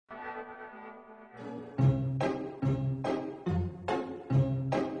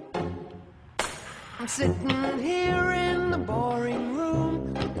I'm sitting here in the boring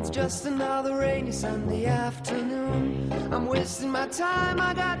room. It's just another rainy Sunday afternoon. I'm wasting my time,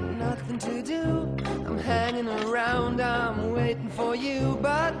 I got nothing to do. I'm hanging around, I'm waiting for you,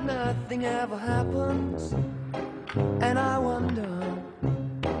 but nothing ever happens. And I wonder,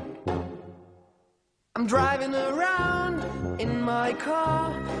 I'm driving around in my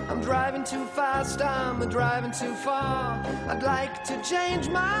car. I'm driving too fast, I'm driving too far. I'd like to change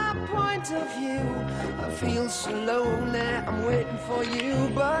my point of view. I feel so lonely, I'm waiting for you,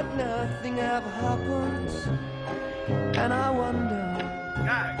 but nothing ever happens. And I wonder,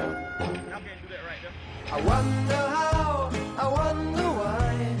 I wonder how, I wonder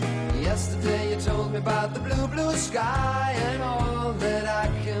why. Yesterday you told me about the blue, blue sky, and all that I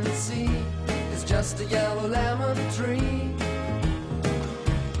can see is just a yellow lemon tree.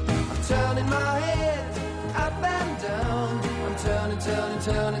 I'm turning my head up and down. I'm turning, turning,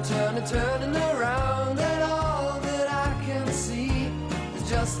 turning, turning, turning around, and all that I can see is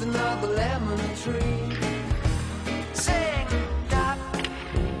just another lemon tree. Sing da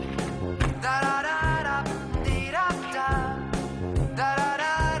da da da da dee da da da da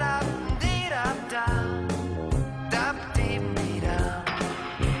da da dee da da da dee dee da.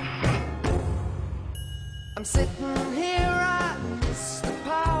 I'm sitting here, I miss the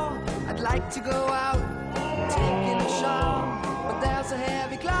power. I'd like to go out, taking a shower, but there's a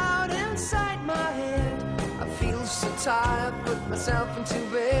heavy cloud inside my head. I feel so tired, put myself into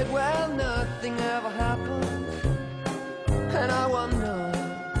bed. Well, nothing ever happens, and I wonder.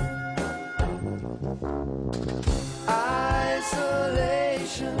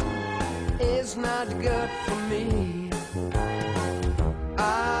 Isolation is not good for me.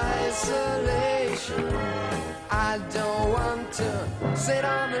 Isolation, I don't want to sit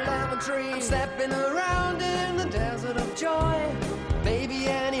on the lemon tree. I'm stepping around in the desert of joy. Maybe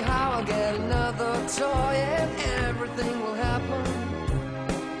anyhow I'll get another toy, and everything will happen.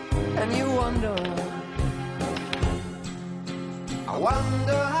 And you wonder, I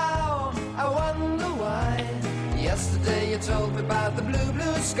wonder how, I wonder why. Yesterday you told me about the blue,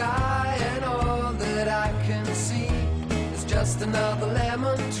 blue sky, and all that I can see is just another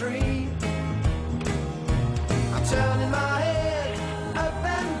lemon tree. I'm turning my head up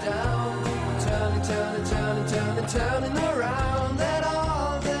and down. I'm turning, turning, turning, turning, turning around, and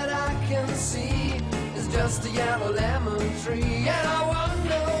all that I can see is just a yellow lemon tree. And I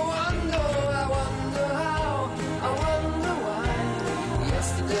wonder, wonder, I wonder how, I wonder why.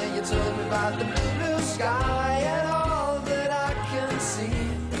 Yesterday you told me about the blue, blue sky, and all that I can see,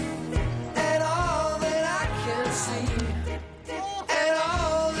 and all that I can see, and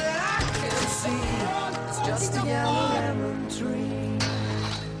all that I can see is just a yellow lemon tree.